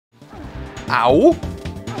Ow!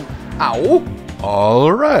 Ow!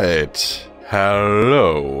 Alright.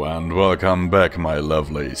 Hello and welcome back, my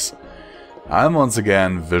lovelies. I'm once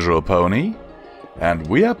again Visual Pony, and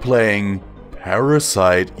we are playing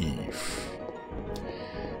Parasite Eve.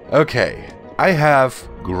 Okay, I have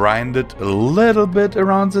grinded a little bit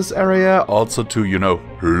around this area, also to, you know,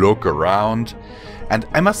 look around. And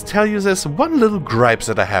I must tell you, there's one little gripe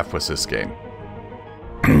that I have with this game.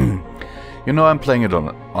 You know, I'm playing it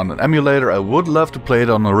on an emulator. I would love to play it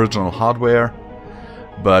on original hardware,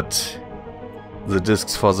 but the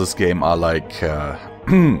discs for this game are like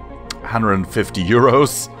 150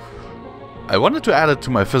 euros. I wanted to add it to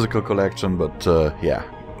my physical collection, but yeah.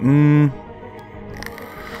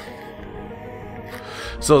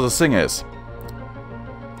 So the thing is,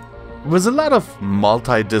 with a lot of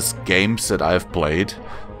multi-disc games that I've played,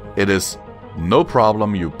 it is no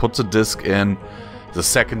problem. You put the disc in, the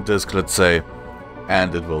second disc, let's say,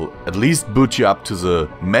 and it will at least boot you up to the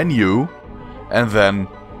menu, and then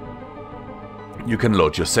you can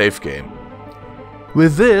load your save game.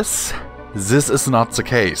 With this is not the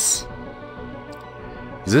case.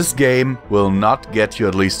 This game will not get you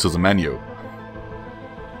at least to the menu.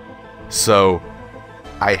 So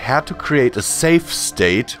I had to create a save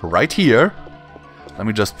state right here. Let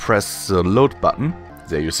me just press the load button.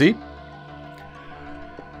 There you see.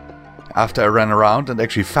 After I ran around and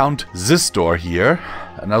actually found this door here,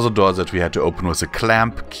 another door that we had to open with a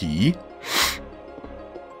clamp key.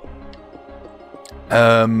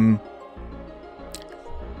 And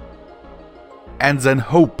then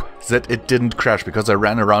hope that it didn't crash, because I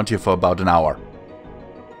ran around here for about an hour.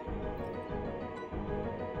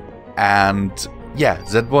 And yeah,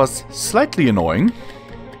 that was slightly annoying.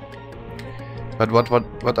 But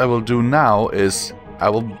what I will do now is I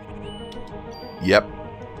will... Yep.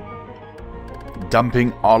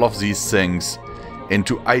 Dumping all of these things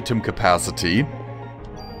into item capacity,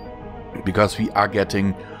 because we are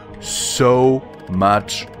getting so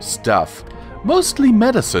much stuff. Mostly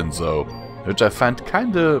medicine though, which I find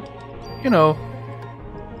kinda, you know,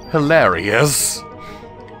 hilarious.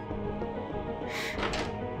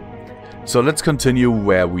 So let's continue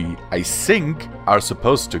where we, I think, are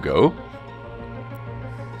supposed to go.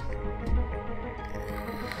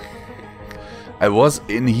 I was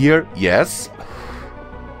in here, yes.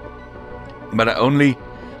 But I only,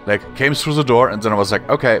 like, came through the door and then I was like,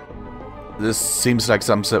 okay, this seems like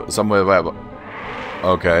somewhere where...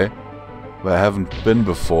 Okay. Where I haven't been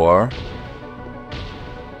before.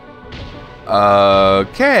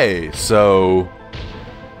 Okay, so...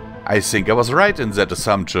 I think I was right in that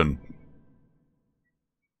assumption.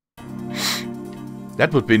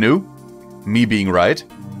 That would be new. Me being right.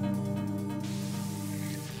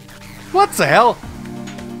 What the hell?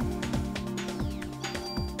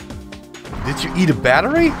 Did you eat a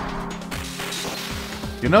battery?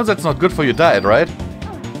 You know that's not good for your diet, right?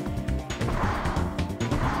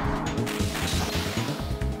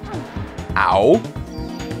 Ow.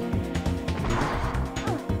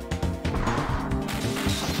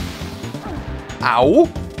 Ow.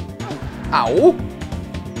 Ow.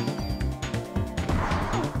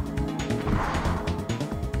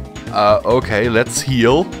 Okay, let's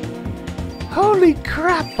heal. Holy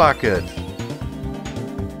crap bucket.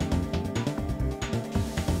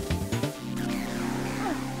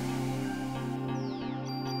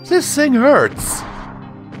 This thing hurts.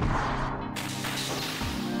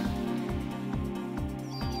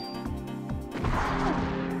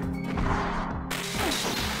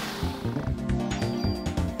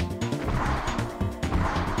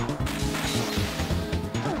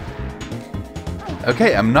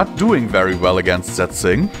 Okay, I'm not doing very well against that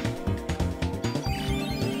thing.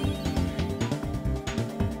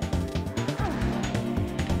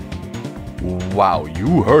 Wow,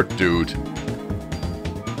 you hurt, dude.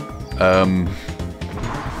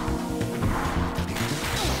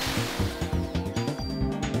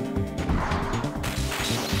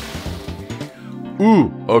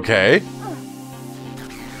 Ooh, okay.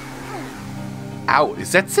 Ow,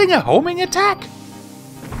 is that thing a homing attack?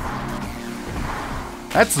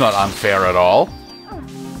 That's not unfair at all.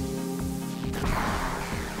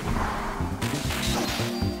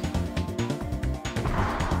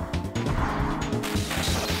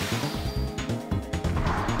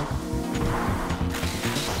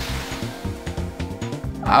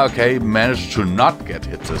 Okay, managed to not get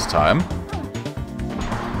hit this time.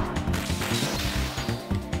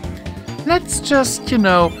 Let's just, you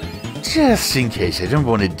know, just in case I don't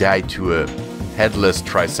want to die to a headless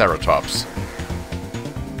Triceratops.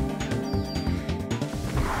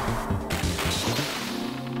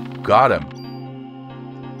 Got him.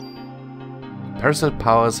 Parasite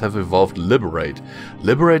powers have evolved Liberate.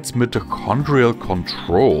 Liberates mitochondrial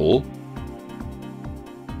control.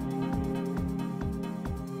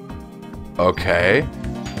 Okay.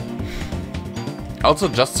 Also,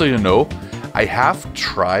 just so you know, I have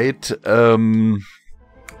tried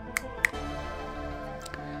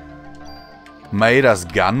Maeda's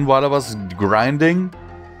gun while I was grinding,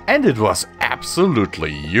 and it was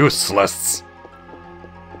absolutely useless.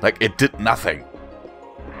 Like, it did nothing.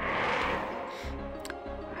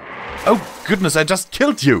 Oh goodness, I just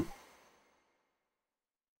killed you!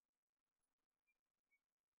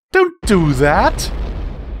 Don't do that!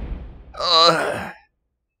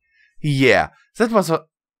 Yeah, that was a...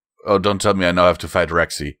 Oh, don't tell me I now have to fight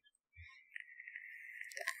Rexy.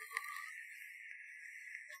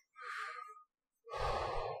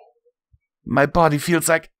 My body feels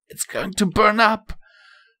like it's going to burn up.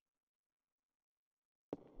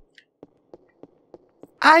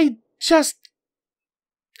 I just...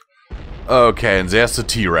 Okay, and there's the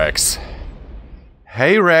T-Rex.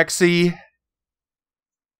 Hey, Rexy.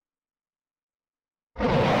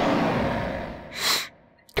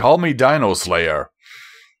 Call me Dino Slayer.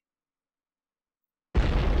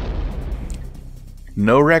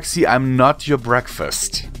 No, Rexy, I'm not your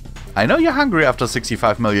breakfast. I know you're hungry after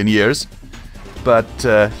 65 million years, but,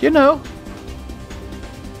 you know.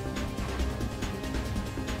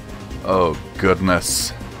 Oh,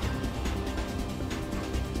 goodness.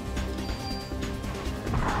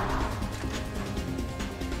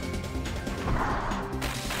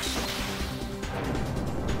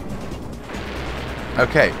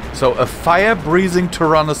 Okay, so a fire-breathing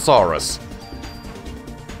Tyrannosaurus.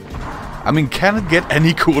 I mean, can it get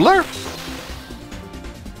any cooler?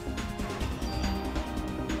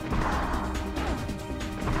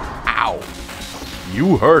 Ow!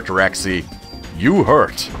 You hurt, Rexy. You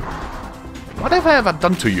hurt. What have I ever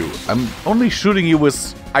done to you? I'm only shooting you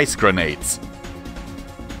with ice grenades.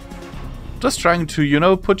 Just trying to, you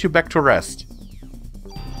know, put you back to rest.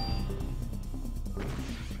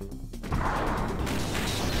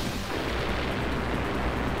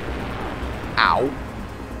 Ow.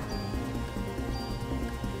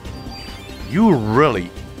 You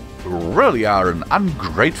really are an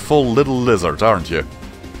ungrateful little lizard, aren't you?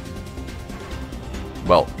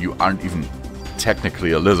 Well, you aren't even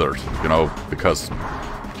technically a lizard, you know, because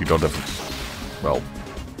you don't have... Well...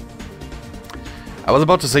 I was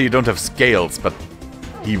about to say you don't have scales, but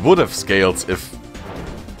he would have scales if...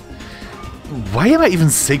 Why am I even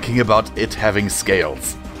thinking about it having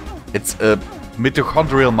scales? It's a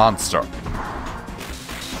mitochondrial monster.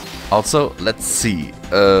 Also, let's see.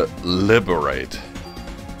 Liberate.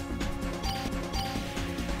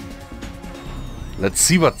 Let's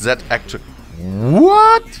see what that actually...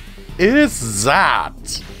 What is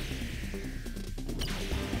that?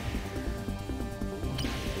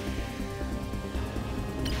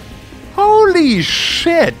 Holy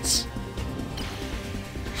shit!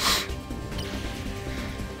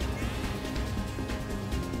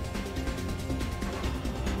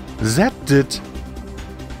 That did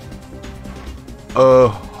a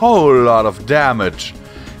whole lot of damage.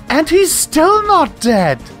 And he's still not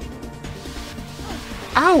dead!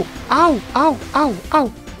 Ow! Ow! Ow! Ow!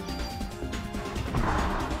 Ow!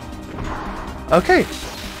 Okay.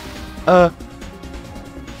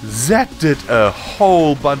 That did a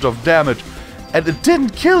whole bunch of damage. And it didn't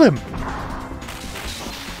kill him.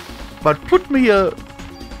 But put me a...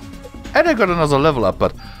 And I got another level up,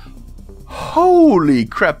 but... Holy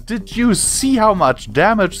crap, did you see how much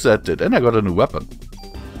damage that did? And I got a new weapon.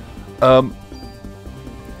 I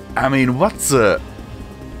mean, what's the...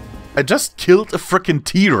 I just killed a frickin'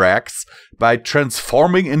 T-Rex by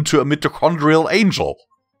transforming into a mitochondrial angel.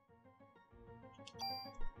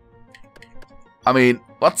 I mean,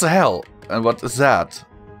 what the hell? And what is that?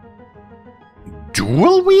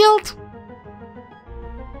 Dual wield?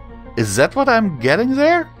 Is that what I'm getting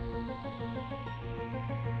there?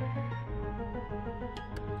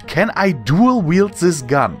 Can I dual wield this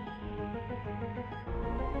gun?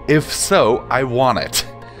 If so, I want it.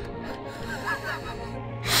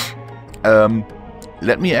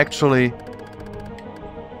 Let me actually...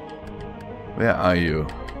 Where are you?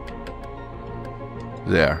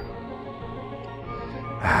 There.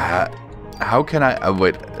 How can I...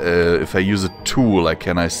 wait, if I use a tool,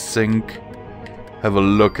 can I sync... Have a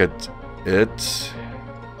look at it.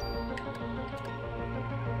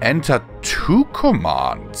 Enter 2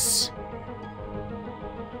 commands.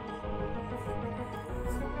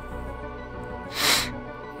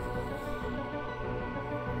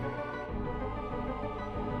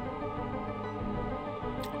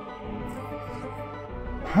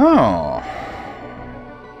 Huh.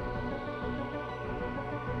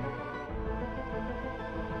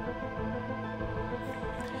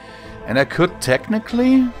 And I could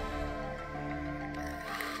technically...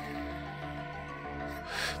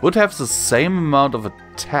 would have the same amount of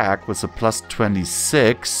attack with a plus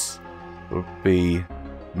 26. Would be...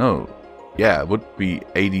 no. Yeah, it would be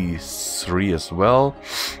 83 as well.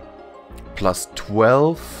 Plus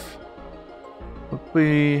 12. Would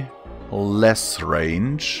be less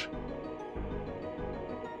range.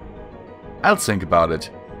 I'll think about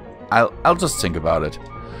it. I'll just think about it.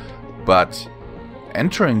 But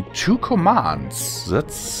entering 2 commands,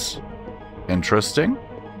 that's interesting,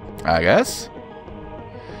 I guess.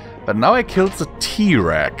 But now I killed the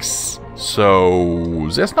T-Rex, so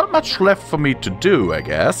there's not much left for me to do, I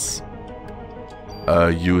guess.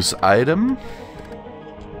 Use item.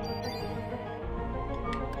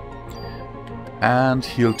 And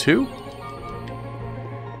heal 2.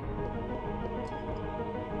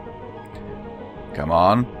 Come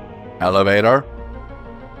on, elevator.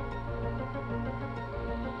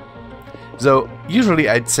 So, usually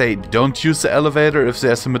I'd say don't use the elevator if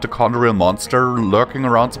there's a mitochondrial monster lurking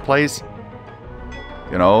around the place.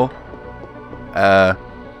 You know?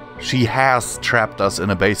 She has trapped us in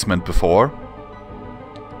a basement before.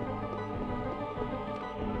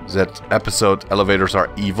 That episode, Elevators Are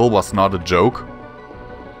Evil, was not a joke.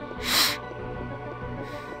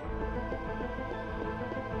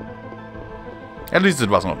 At least it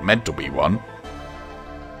was not meant to be one.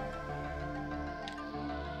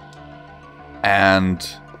 And...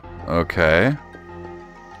 okay.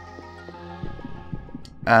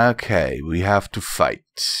 Okay, we have to fight.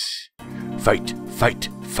 Fight, fight,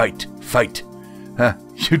 fight, fight. Huh,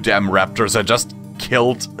 you damn raptors, I just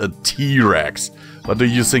killed a T-Rex. What do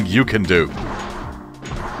you think you can do?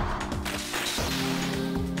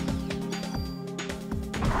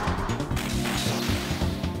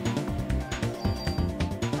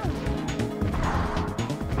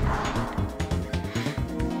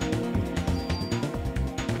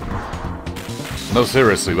 No,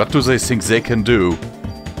 seriously, what do they think they can do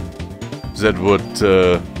that would,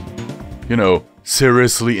 you know,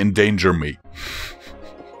 seriously endanger me?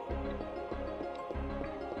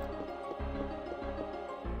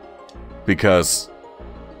 Because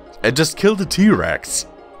I just killed a T-Rex.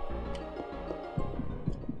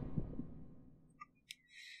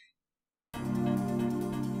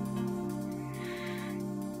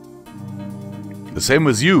 The same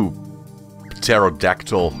with you,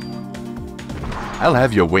 pterodactyl. I'll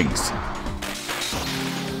have your wings.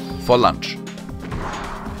 For lunch.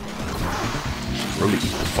 Should really eat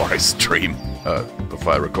before I stream.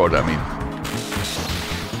 Before I record, I mean.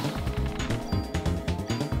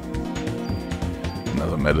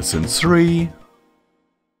 Another medicine 3.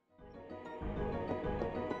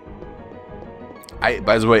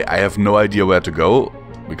 By the way, I have no idea where to go.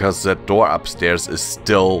 Because that door upstairs is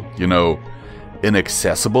still, you know,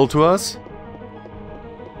 inaccessible to us.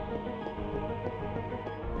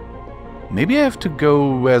 Maybe I have to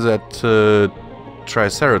go where that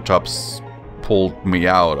Triceratops pulled me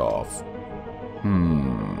out of.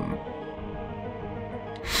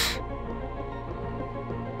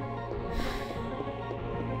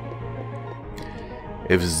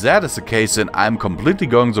 If that is the case, then I'm completely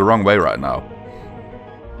going the wrong way right now.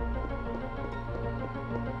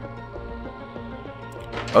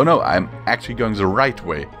 Oh no, I'm actually going the right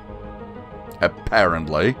way.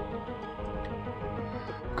 Apparently.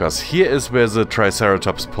 Because here is where the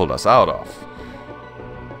Triceratops pulled us out of.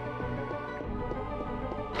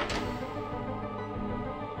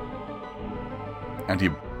 And he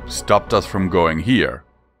stopped us from going here.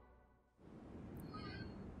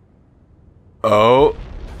 Oh,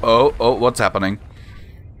 what's happening?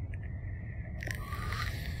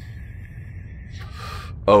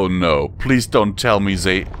 Oh no, please don't tell me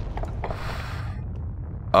they...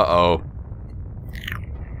 Uh-oh.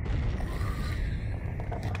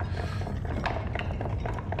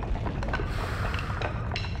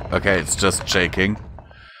 Okay, it's just shaking.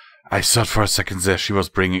 I thought for a second there she was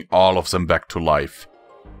bringing all of them back to life.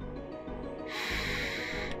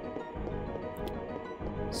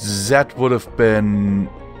 That would have been...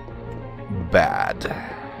 bad.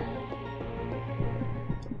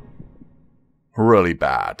 Really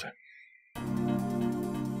bad.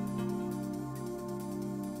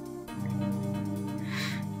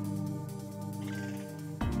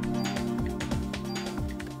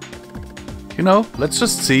 You know, let's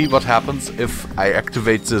just see what happens if I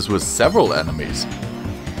activate this with several enemies.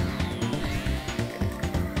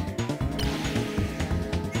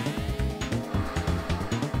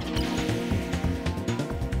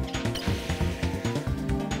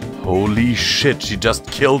 Holy shit, she just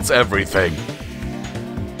kills everything.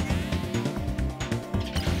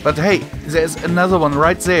 But hey, there's another one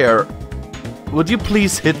right there. would you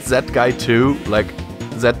please hit that guy too? Like,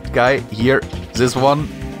 that guy here, this one?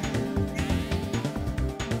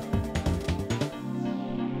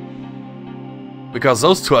 Because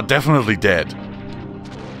those two are definitely dead.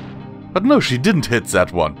 But no, she didn't hit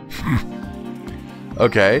that one.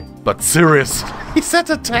 Okay, but serious. That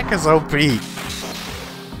attack is OP.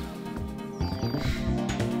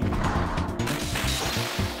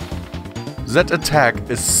 That attack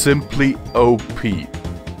is simply OP.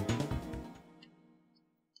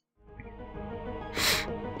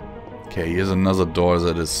 Okay, here's another door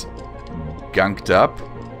that is gunked up.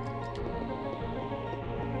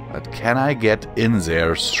 But can I get in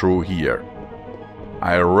there through here?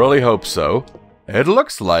 I really hope so. It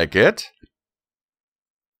looks like it.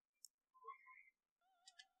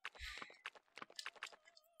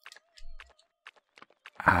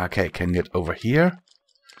 Okay, can get over here.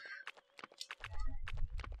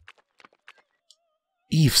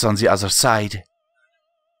 Eve's on the other side.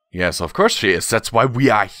 Yes, of course she is. That's why we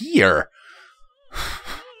are here.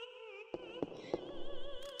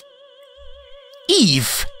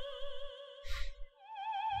 Eve!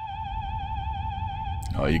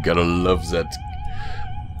 Oh, you gotta love that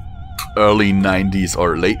early 90s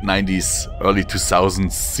or late 90s, early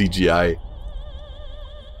 2000s CGI.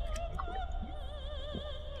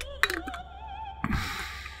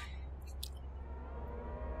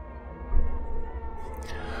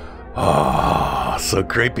 Oh, so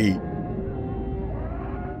creepy.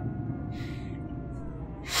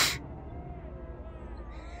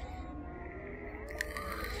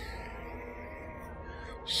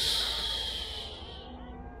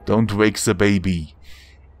 Don't wake the baby.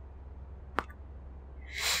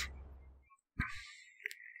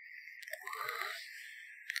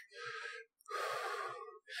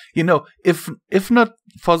 You know, if not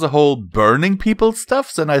for the whole burning people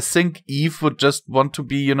stuff, then I think Eve would just want to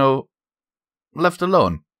be, you know, left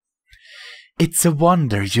alone. It's a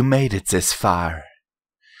wonder you made it this far.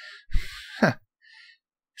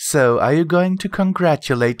 So, are you going to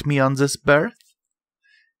congratulate me on this birth?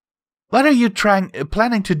 What are you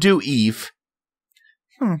planning to do, Eve?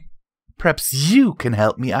 Perhaps you can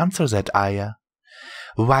help me answer that, Aya.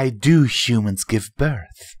 Why do humans give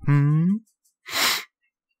birth?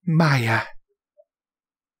 Maya.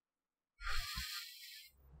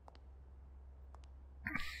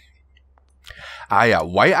 Aya,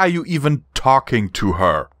 why are you even talking to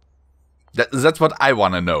her? That's what I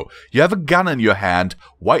want to know. You have a gun in your hand.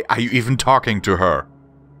 Why are you even talking to her?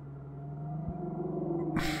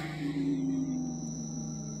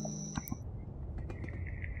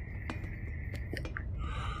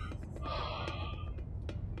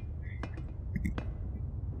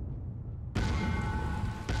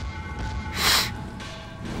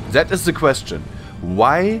 That is the question.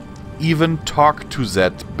 Why even talk to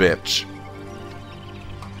that bitch?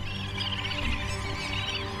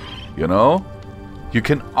 You know? You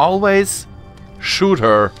can always shoot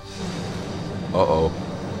her. Uh-oh.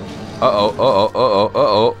 Uh-oh, uh-oh, uh-oh,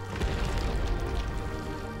 uh-oh.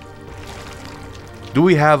 Do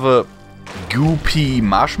we have a goopy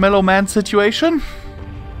Marshmallow Man situation?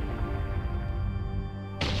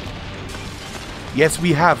 Yes,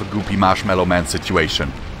 we have a goopy Marshmallow Man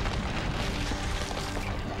situation.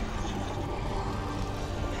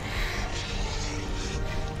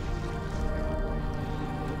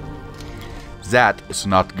 That is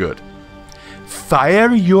not good.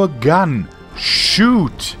 Fire your gun.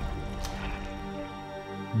 Shoot.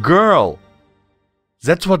 Girl.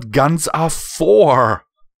 That's what guns are for.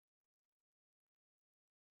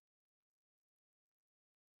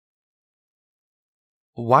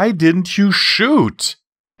 Why didn't you shoot?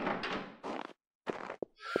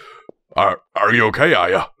 Are you okay,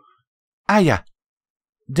 Aya? Aya.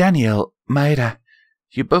 Daniel, Mayra,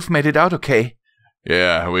 you both made it out okay.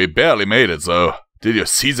 Yeah, we barely made it, though. Did you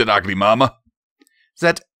see that ugly mama?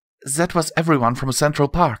 That was everyone from Central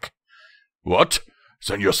Park. What?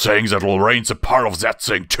 Then you're saying that Lorraine's a part of that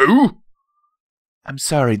thing, too? I'm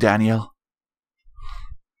sorry, Daniel.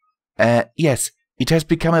 Yes, it has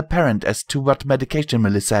become apparent as to what medication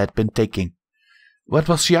Melissa had been taking. What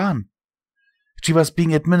was she on? She was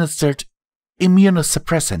being administered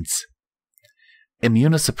immunosuppressants.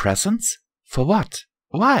 Immunosuppressants? For what?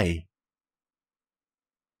 Why?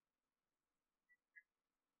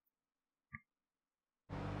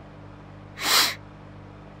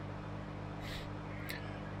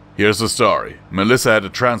 Here's the story. Melissa had a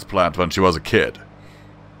transplant when she was a kid.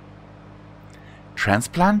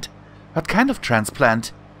 Transplant? What kind of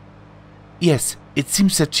transplant? Yes, it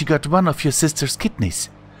seems that she got one of your sister's kidneys,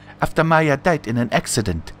 after Maya died in an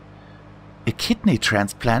accident. A kidney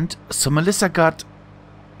transplant? So Melissa got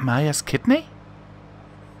Maya's kidney?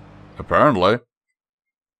 Apparently.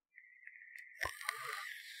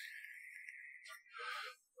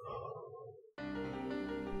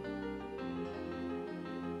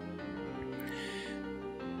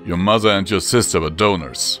 Your mother and your sister were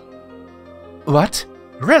donors. What?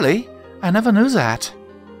 Really? I never knew that.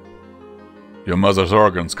 Your mother's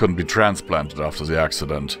organs couldn't be transplanted after the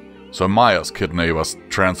accident, so Maya's kidney was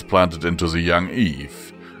transplanted into the young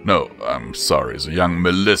Eve. No, I'm sorry, the young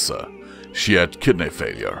Melissa. She had kidney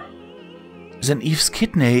failure. Then Eve's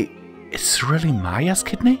kidney is really Maya's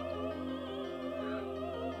kidney?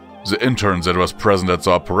 The intern that was present at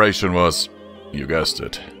the operation was, you guessed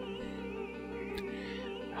it,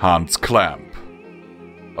 Hans Clamp.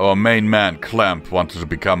 Our main man, Clamp, wanted to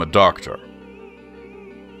become a doctor.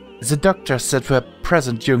 The doctors that were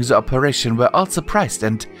present during the operation were all surprised,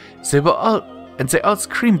 and they all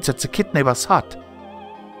screamed that the kidney was hot.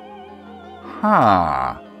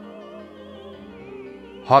 Huh.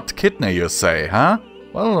 Hot kidney, you say, huh?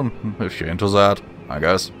 Well, if you're into that, I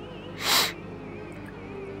guess.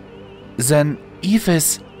 Then Eve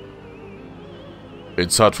is...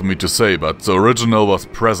 It's hard for me to say, but the original was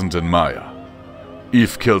present in Maya.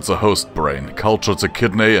 Eve killed the host brain, cultured the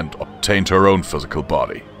kidney, and obtained her own physical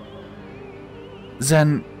body.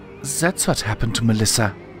 Then that's what happened to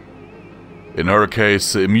Melissa. In her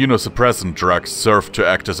case, the immunosuppressant drugs served to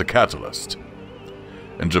act as a catalyst.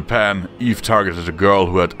 In Japan, Eve targeted a girl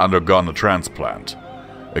who had undergone a transplant.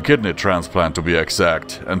 A kidney transplant to be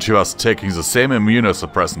exact, and she was taking the same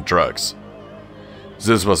immunosuppressant drugs.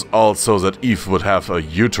 This was all so that Eve would have a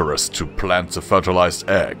uterus to plant the fertilized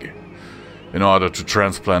egg. In order to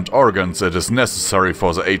transplant organs, it is necessary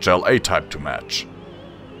for the HLA type to match.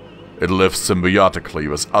 It lives symbiotically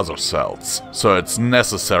with other cells, so it's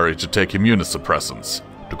necessary to take immunosuppressants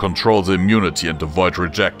to control the immunity and avoid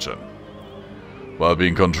rejection. While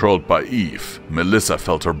being controlled by Eve, Melissa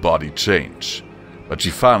felt her body change, but she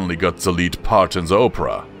finally got the lead part in the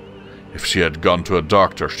opera. If she had gone to a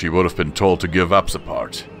doctor, she would have been told to give up the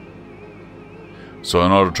part. So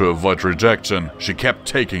in order to avoid rejection, she kept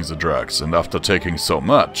taking the drugs, and after taking so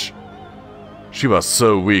much, she was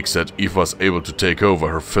so weak that Eve was able to take over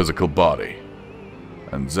her physical body.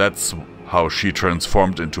 And that's how she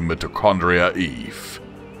transformed into Mitochondria Eve.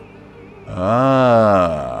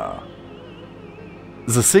 Ah.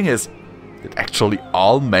 The thing is, it actually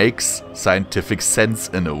all makes scientific sense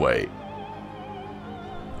in a way.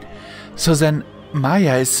 So then,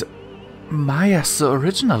 Maya's the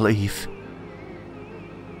original Eve.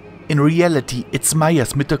 In reality, it's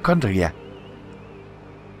Maya's mitochondria.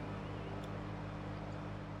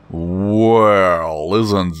 Well,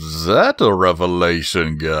 isn't that a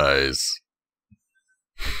revelation, guys?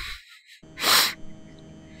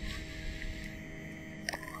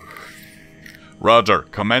 Roger,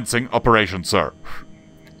 commencing operation, sir.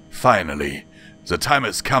 Finally, the time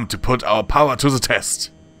has come to put our power to the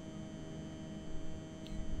test.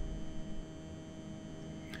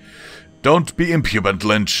 Don't be impudent,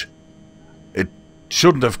 Lynch. It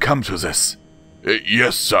shouldn't have come to this.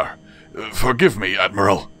 Yes, sir. Forgive me,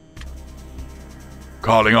 Admiral.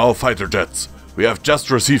 Calling all fighter jets. We have just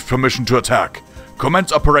received permission to attack.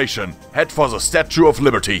 Commence operation. Head for the Statue of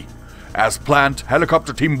Liberty. As planned,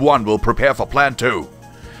 Helicopter Team 1 will prepare for Plan 2.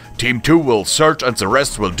 Team 2 will search and the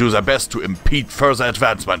rest will do their best to impede further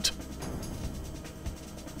advancement.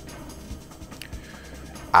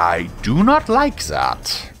 I do not like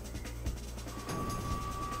that.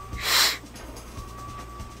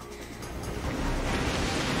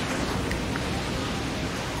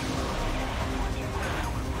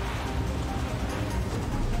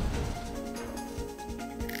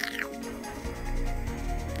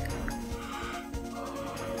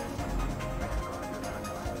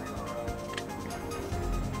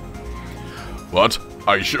 What?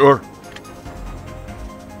 Are you sure?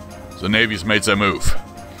 The Navy's made their move.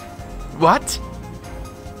 What?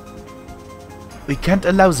 We can't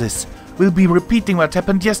allow this. We'll be repeating what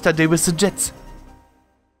happened yesterday with the jets.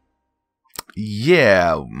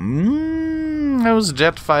 Yeah, those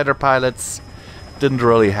jet fighter pilots didn't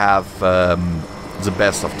really have the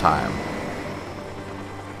best of time.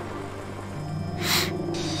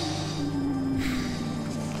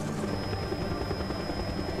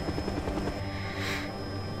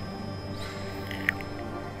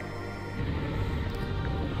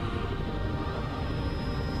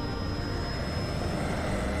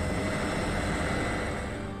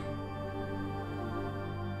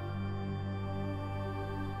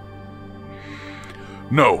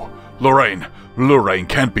 No, Lorraine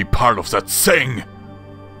can't be part of that thing.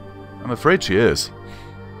 I'm afraid she is.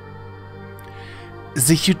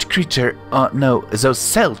 The huge creature, no, those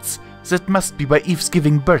cells, that must be by Eve's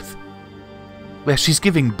giving birth. Where she's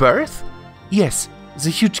giving birth? Yes, the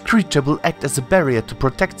huge creature will act as a barrier to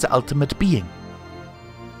protect the ultimate being.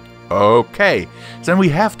 Okay, then we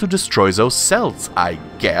have to destroy those cells, I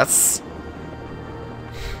guess.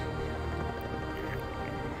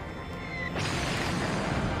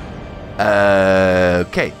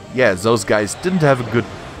 Okay, yeah, those guys didn't have a good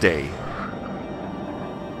day.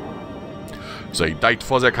 They died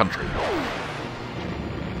for their country.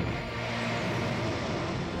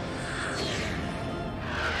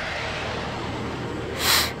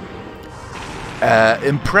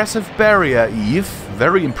 Impressive barrier, Eve.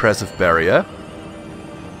 Very impressive barrier.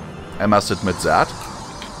 I must admit that.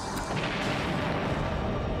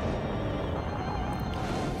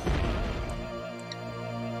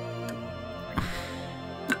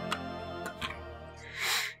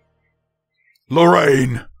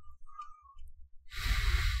 Lorraine!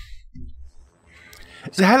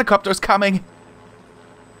 The helicopter's coming!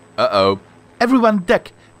 Uh-oh. Everyone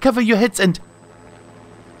duck! Cover your heads and...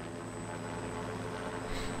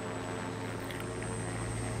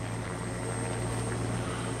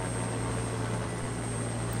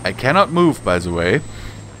 I cannot move, by the way.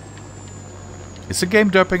 Is the game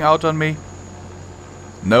derping out on me?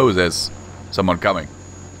 No, there's someone coming.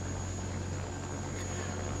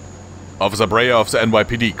 Officer Breyer of the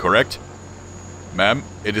NYPD, correct? Ma'am,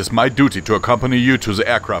 it is my duty to accompany you to the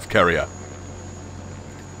aircraft carrier.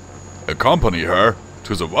 Accompany her?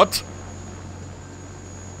 To the what?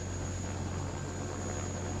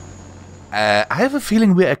 I have a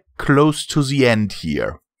feeling we're close to the end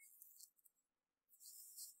here.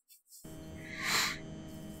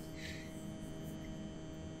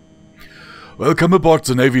 Welcome aboard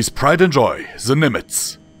the Navy's pride and joy, the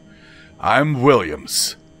Nimitz. I'm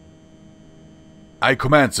Williams. I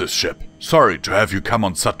command this ship. Sorry to have you come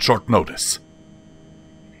on such short notice.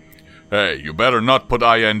 Hey, you better not put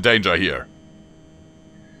Aya in danger here.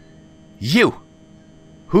 You!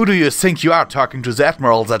 Who do you think you are talking to the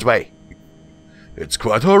Admiral that way? It's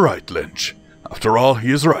quite alright, Lynch. After all,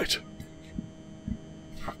 he is right.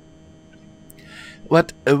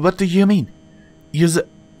 What do you mean? You're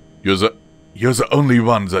the only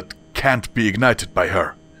one that can't be ignited by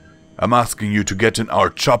her. I'm asking you to get in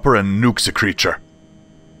our chopper and nuke the creature.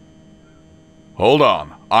 Hold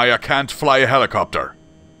on, Aya can't fly a helicopter.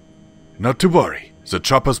 Not to worry, the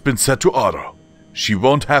chopper's been set to auto. She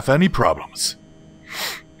won't have any problems.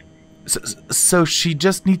 So she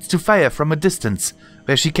just needs to fire from a distance,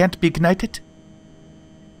 where she can't be ignited?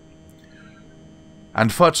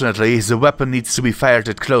 Unfortunately, the weapon needs to be fired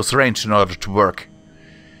at close range in order to work.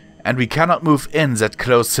 And we cannot move in that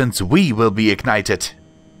close since we will be ignited.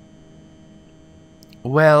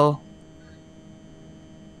 Well...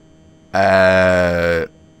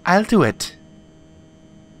 I'll do it.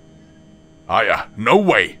 Aya, no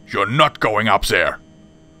way! You're not going up there!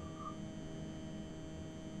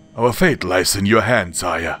 Our fate lies in your hands,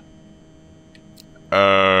 Aya.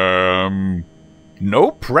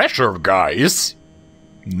 No pressure, guys.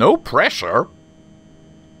 No pressure.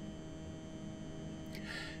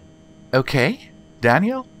 Okay,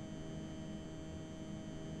 Daniel?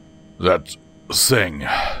 That thing,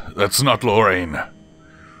 that's not Lorraine.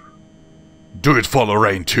 Do it for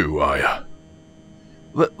Lorraine too, Aya.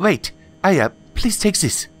 Wait, Aya, please take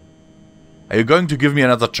this. Are you going to give me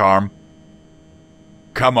another charm?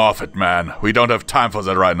 Come off it, man. We don't have time for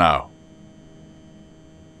that right now.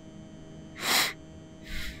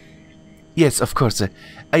 Yes, of course.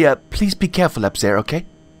 Aya, please be careful up there, okay?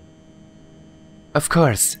 Of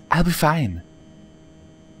course, I'll be fine.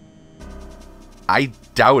 I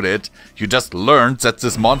doubt it. You just learned that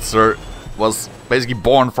this monster was basically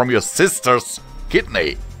born from your sister's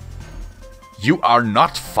kidney. You are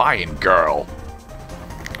not fine, girl.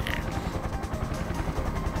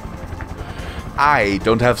 I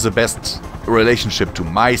don't have the best relationship to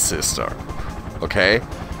my sister, okay?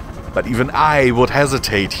 But even I would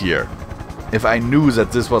hesitate here if I knew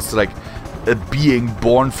that this was like a being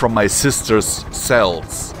born from my sister's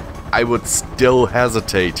cells. I would still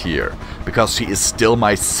hesitate here because she is still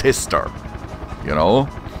my sister, you know?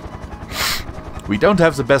 We don't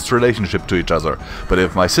have the best relationship to each other, but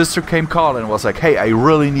if my sister came calling and was like, hey, I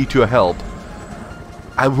really need your help,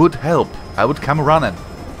 I would help. I would come running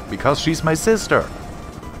because she's my sister.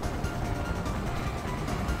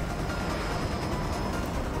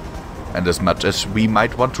 And as much as we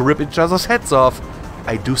might want to rip each other's heads off,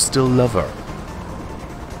 I do still love her.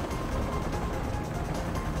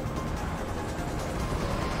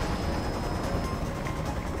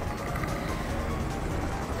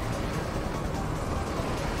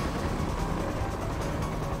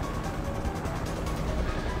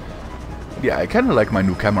 Yeah, I kind of like my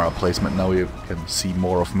new camera placement. Now you can see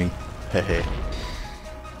more of me. Hehe.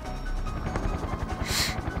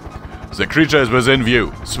 The creature is within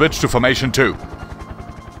view. Switch to formation 2.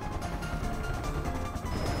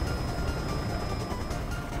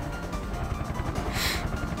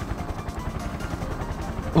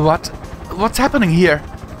 What's happening here?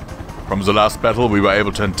 From the last battle, we were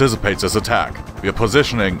able to anticipate this attack. We're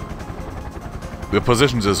positioned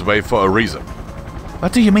this way for a reason.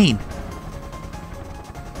 What do you mean?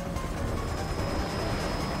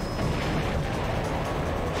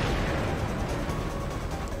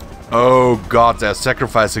 Oh god, they're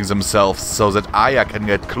sacrificing themselves so that Aya can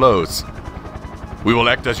get close. We will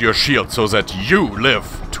act as your shield so that you live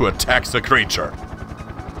to attack the creature.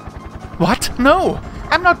 What? No!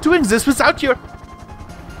 I'm not doing this without your...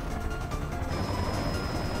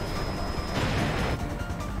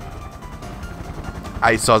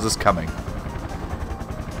 I saw this coming.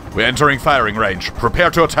 We're entering firing range. Prepare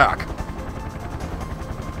to attack.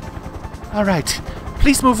 Alright.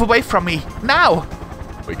 Please move away from me. Now!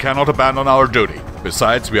 We cannot abandon our duty.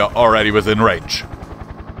 Besides, we are already within range.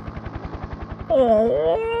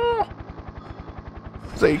 Oh.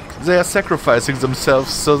 They are sacrificing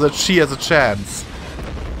themselves so that she has a chance.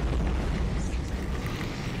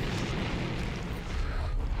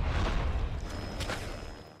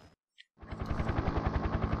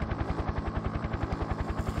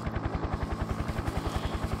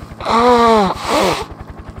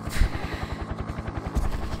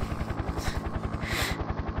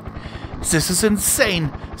 This is insane.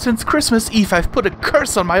 Since Christmas Eve, I've put a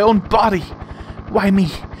curse on my own body. Why me?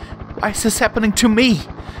 Why is this happening to me?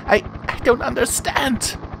 I don't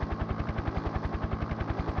understand.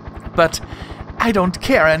 But I don't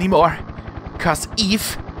care anymore. 'Cause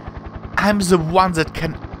Eve, I'm the one that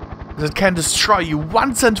can destroy you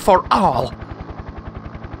once and for all.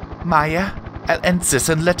 Maya, I'll end this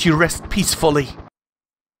and let you rest peacefully.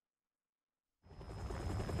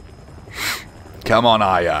 Come on,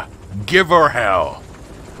 Aya. Give her hell.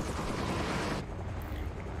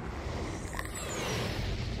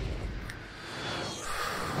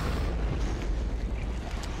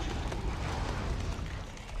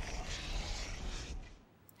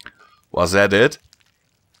 Was that it?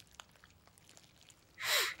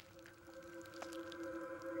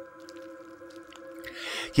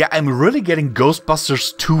 Yeah, I'm really getting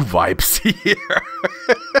Ghostbusters 2 vibes here.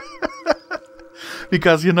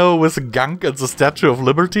 Because, you know, with the gunk and the Statue of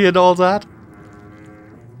Liberty and all that.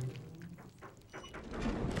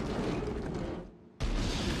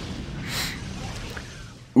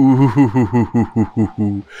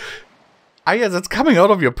 Ooh. Ah, yeah, that's coming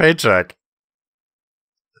out of your paycheck.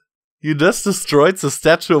 You just destroyed the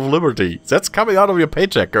Statue of Liberty. That's coming out of your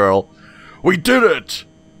paycheck, girl. We did it!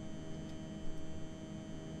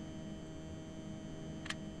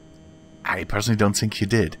 I personally don't think you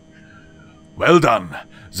did. Well done.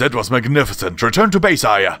 That was magnificent. Return to base,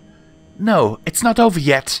 Aya. No, it's not over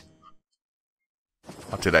yet.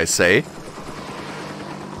 What did I say?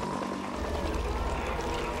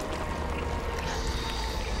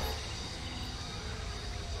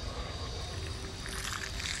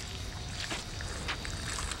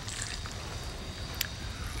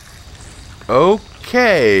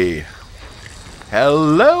 Okay.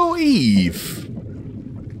 Hello, Eve.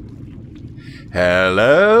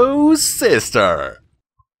 Hello, sister.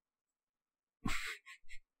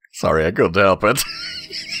 Sorry, I couldn't help it.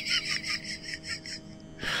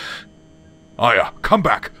 Aya, come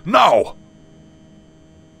back, now!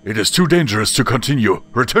 It is too dangerous to continue.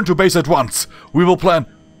 Return to base at once. We will plan...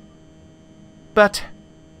 But...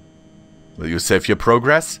 Will you save your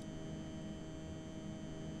progress?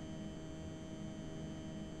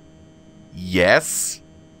 Yes.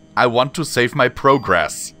 I want to save my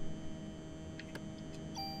progress.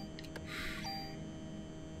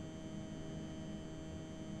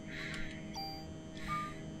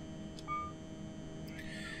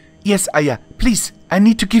 Yes, Aya, please, I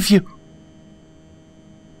need to give you...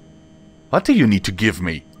 What do you need to give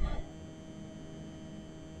me?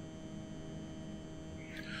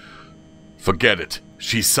 Forget it.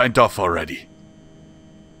 She's signed off already.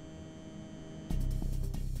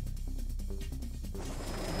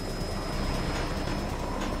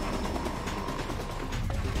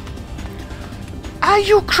 Are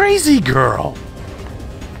you crazy, girl?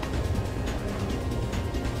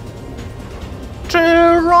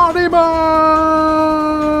 Geronimo!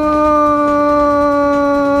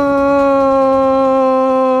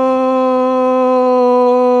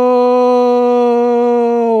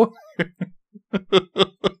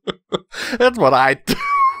 That's what I do.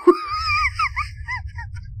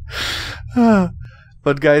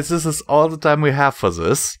 But guys, this is all the time we have for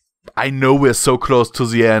this. I know we're so close to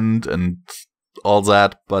the end and all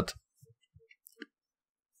that, but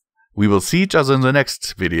we will see each other in the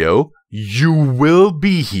next video. You will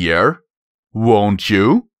be here, won't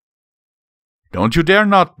you? Don't you dare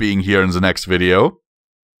not being here in the next video.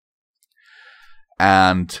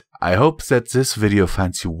 And I hope that this video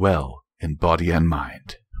finds you well in body and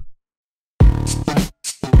mind.